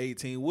driving an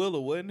 18-wheeler,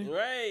 wasn't he?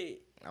 Right.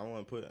 I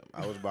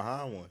was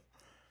behind one.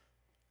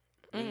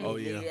 Oh,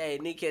 yeah. Nigga, hey,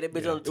 Nick had that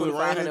bitch Yeah. on It was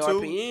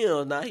 2,500 raining,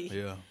 RPM. Now he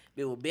Yeah.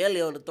 been with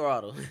belly on the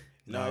throttle.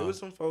 No, it was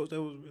some folks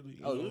that was really.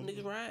 Oh, you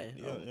niggas riding?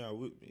 Yeah, Oh, yeah, I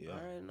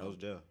already I know. was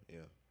there. Yeah.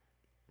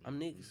 I'm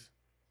niggas.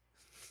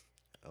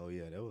 Oh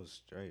yeah, that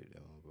was straight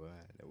though, boy.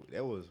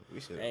 That was we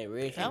should. Hey,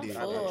 Rick, I'm did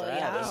full, not drive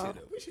that y'all.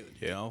 shit. We should.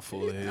 Yeah, I'm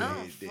full of hell.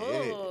 I'm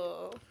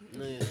full.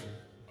 Nigga.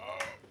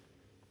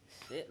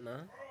 Shit,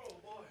 man.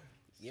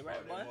 Get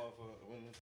right, boy.